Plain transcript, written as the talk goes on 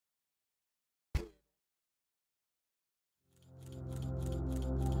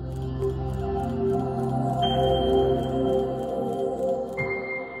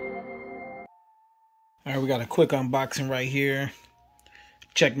We got a quick unboxing right here.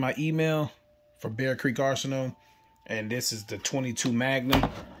 Check my email for Bear Creek Arsenal. And this is the 22 Magnum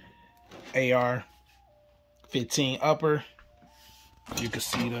AR-15 upper. You can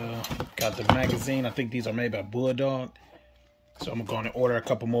see got the magazine. I think these are made by Bulldog. So I'm going to order a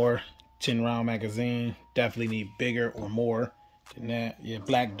couple more 10-round magazine. Definitely need bigger or more than that. Yeah,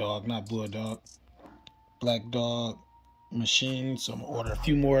 Black Dog, not Bulldog. Black Dog machine. So I'm going to order a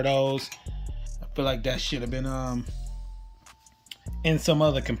few more of those. I feel like that should have been in some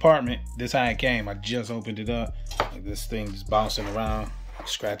other compartment. This how it came. I just opened it up. Like this thing just bouncing around,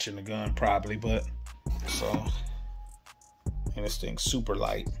 scratching the gun probably, but so. And this thing's super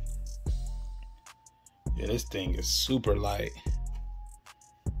light. Yeah, this thing is super light.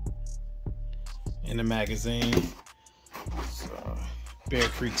 In the magazine. So, Bear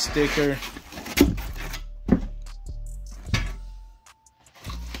Creek sticker.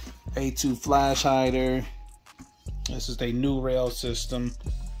 A2 flash hider. This is a new rail system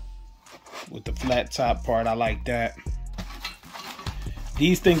with the flat top part. I like that.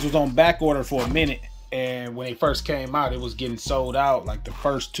 These things was on back order for a minute. And when they first came out, it was getting sold out. Like the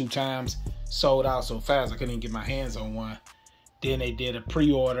first 2 times, sold out so fast I couldn't even get my hands on one. Then they did a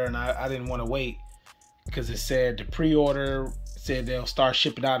pre-order, and I didn't want to wait because it said the pre-order said they'll start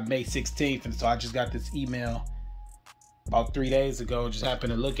shipping out May 16th. And so I just got this email about 3 days ago. Just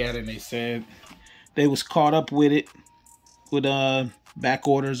happened to look at it, and they said they was caught up with it with back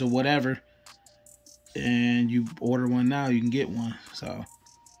orders or whatever. And you order one now, you can get one. So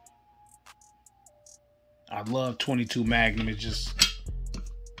I love 22 Magnum. It's just,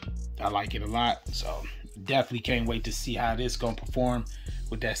 I like it a lot. So definitely can't wait to see how this gonna perform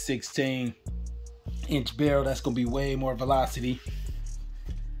with that 16-inch barrel. That's gonna be way more velocity.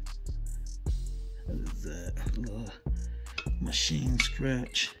 What is that? Little machine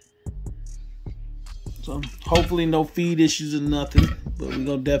scratch. So hopefully no feed issues or nothing, but we're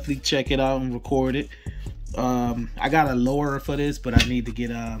gonna definitely check it out and record it. I got a lower for this, but I need to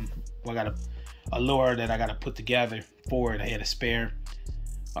get I got a lure that I got to put together for it. I had a spare.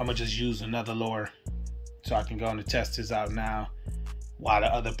 I'm gonna just use another lure so I can go and test this out now while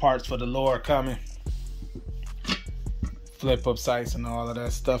the other parts for the lure are coming. Flip up sights and all of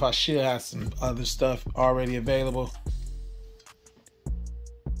that stuff. I should have some other stuff already available.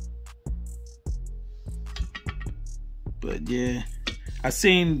 But yeah, I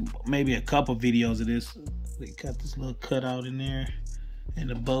seen maybe a couple videos of this. They got this little cutout in there in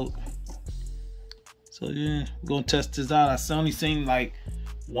the boat. So yeah, we're gonna test this out. I only seen like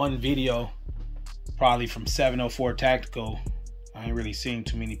one video, probably from 704 Tactical. I ain't really seen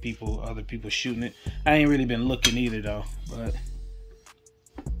too many other people shooting it. I ain't really been looking either though, but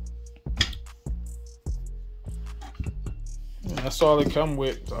yeah, that's all they come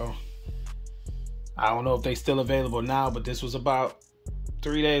with. So I don't know if they still available now, but this was about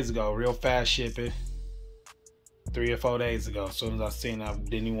 3 days ago. Real fast shipping. 3 or 4 days ago. As soon as I seen it, I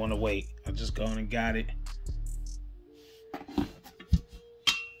didn't even want to wait. I just gone and got it.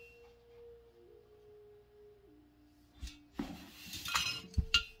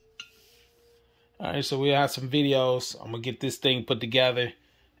 Alright, so we have some videos. I'm going to get this thing put together.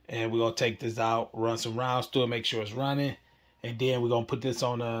 And we're going to take this out, run some rounds through it, make sure it's running. And then we're going to put this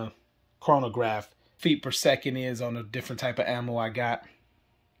on a chronograph. Feet per second is on a different type of ammo I got.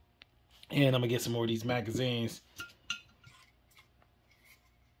 And I'm going to get some more of these magazines.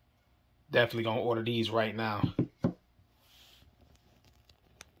 Definitely going to order these right now.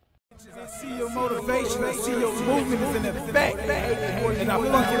 I see your motivation, I see your movement is in effect. And I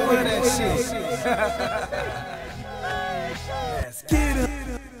fucking love that shit. Let's get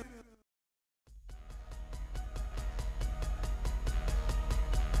it.